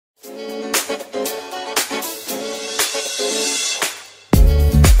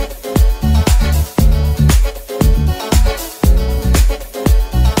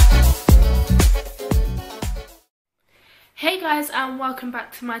welcome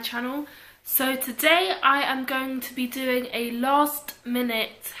back to my channel. So today I am going to be doing a last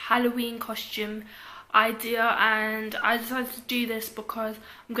minute Halloween costume idea, and I decided to do this because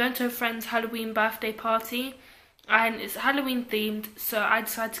I'm going to a friend's Halloween birthday party and it's Halloween themed, so I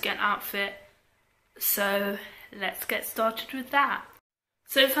decided to get an outfit. So let's get started with that.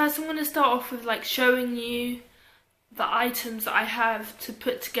 So first I'm going to start off with showing you the items that I have to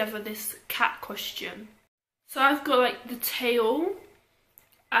put together this cat costume. So I've got the tail,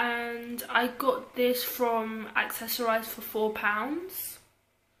 and I got this from Accessorise for £4.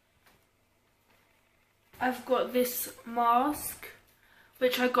 I've got this mask,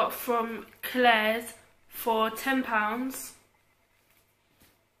 which I got from Claire's for £10.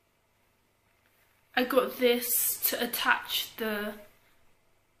 I got this to attach the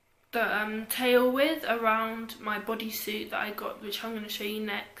tail with around my bodysuit that I got, which I'm going to show you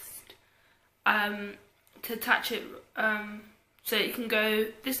next. To attach it so it can go,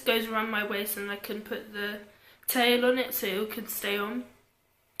 this goes around my waist and I can put the tail on it so it can stay on.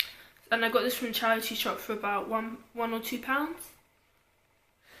 And I got this from a charity shop for about one or £2.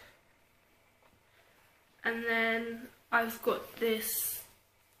 And then I've got this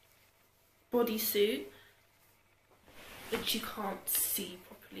bodysuit, which you can't see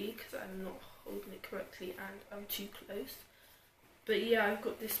properly because I'm not holding it correctly and I'm too close. But yeah, I've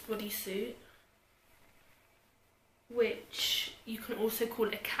got this bodysuit, which you can also call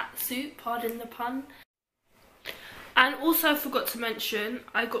a cat suit, pardon the pun. And also I forgot to mention,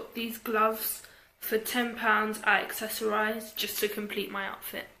 I got these gloves for £10 at Accessorise just to complete my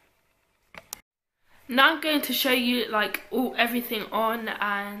outfit. Now I'm going to show you everything on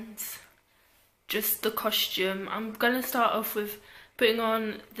and just the costume. I'm going to start off with putting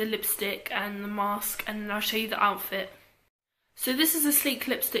on the lipstick and the mask, and then I'll show you the outfit. So this is a sleek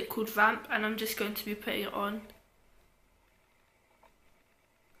lipstick called Vamp, and I'm just going to be putting it on.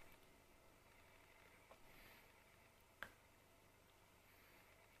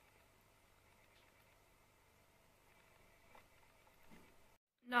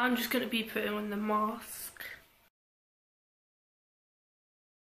 Now I'm just going to be putting on the mask.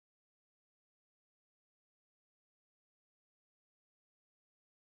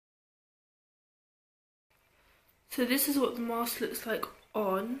 So this is what the mask looks like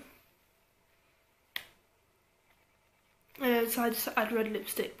on. So I just add red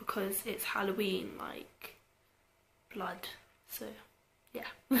lipstick because it's Halloween, blood. So yeah.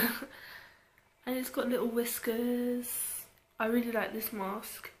 And it's got little whiskers. I really like this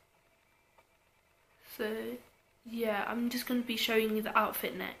mask. So yeah, I'm just going to be showing you the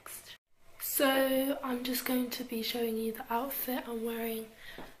outfit next. So I'm just going to be showing you the outfit. I'm wearing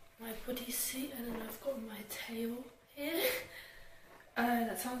my bodysuit and then I've got my tail here.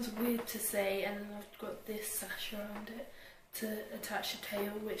 That sounds weird to say, and then I've got this sash around it to attach the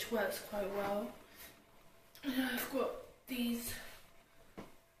tail, which works quite well. And then I've got these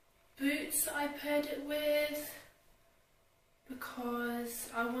boots that I paired it with because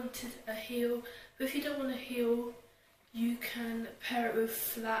I wanted a heel, but if you don't want a heel you can pair it with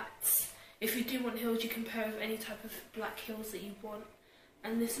flats. If you do want heels you can pair it with any type of black heels that you want.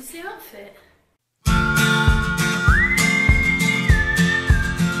 And this is the outfit.